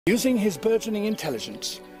Using his burgeoning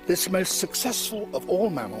intelligence, this most successful of all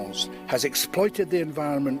mammals has exploited the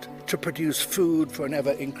environment to produce food for an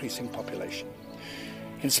ever-increasing population.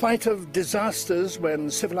 In spite of disasters when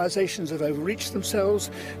civilizations have overreached themselves,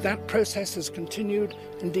 that process has continued,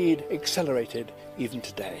 indeed accelerated, even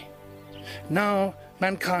today. Now,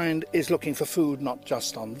 mankind is looking for food not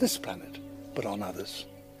just on this planet, but on others.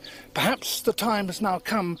 Perhaps the time has now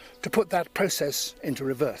come to put that process into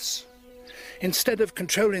reverse. Instead of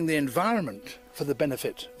controlling the environment for the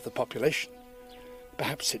benefit of the population,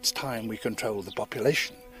 perhaps it's time we control the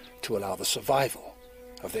population to allow the survival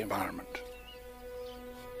of the environment.